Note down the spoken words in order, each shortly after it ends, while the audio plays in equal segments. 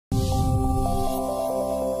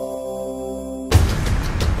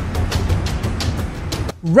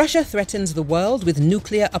Russia threatens the world with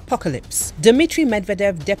nuclear apocalypse. Dmitry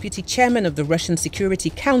Medvedev, deputy chairman of the Russian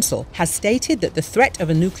Security Council, has stated that the threat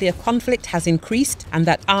of a nuclear conflict has increased and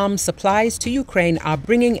that arms supplies to Ukraine are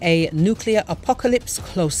bringing a nuclear apocalypse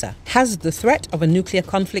closer. Has the threat of a nuclear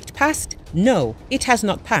conflict passed? No, it has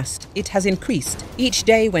not passed. It has increased. Each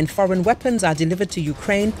day when foreign weapons are delivered to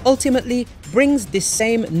Ukraine ultimately brings this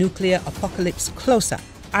same nuclear apocalypse closer.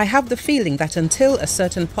 I have the feeling that until a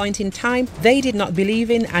certain point in time, they did not believe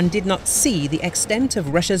in and did not see the extent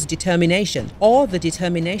of Russia's determination or the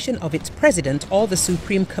determination of its president or the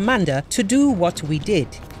supreme commander to do what we did.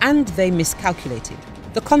 And they miscalculated.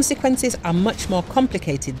 The consequences are much more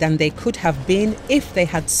complicated than they could have been if they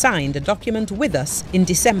had signed a document with us in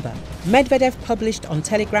December. Medvedev published on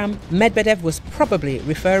Telegram. Medvedev was probably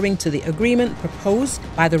referring to the agreement proposed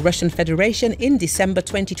by the Russian Federation in December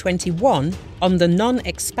 2021 on the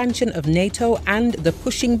non-expansion of NATO and the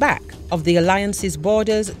pushing back of the alliance's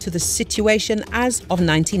borders to the situation as of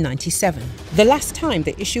 1997. The last time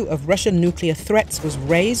the issue of Russian nuclear threats was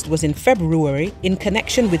raised was in February in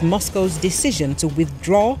connection with Moscow's decision to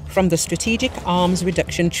withdraw from the Strategic Arms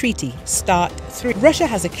Reduction Treaty, START 3. Russia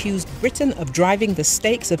has accused Britain of driving the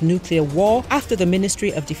stakes of nuclear war after the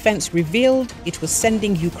Ministry of Defense revealed it was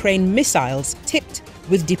sending Ukraine missiles tipped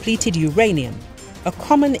with depleted uranium, a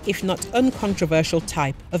common if not uncontroversial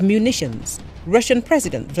type of munitions. Russian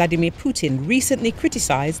President Vladimir Putin recently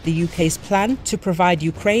criticized the UK's plan to provide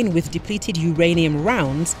Ukraine with depleted uranium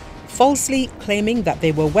rounds, falsely claiming that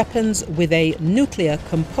they were weapons with a nuclear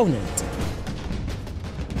component.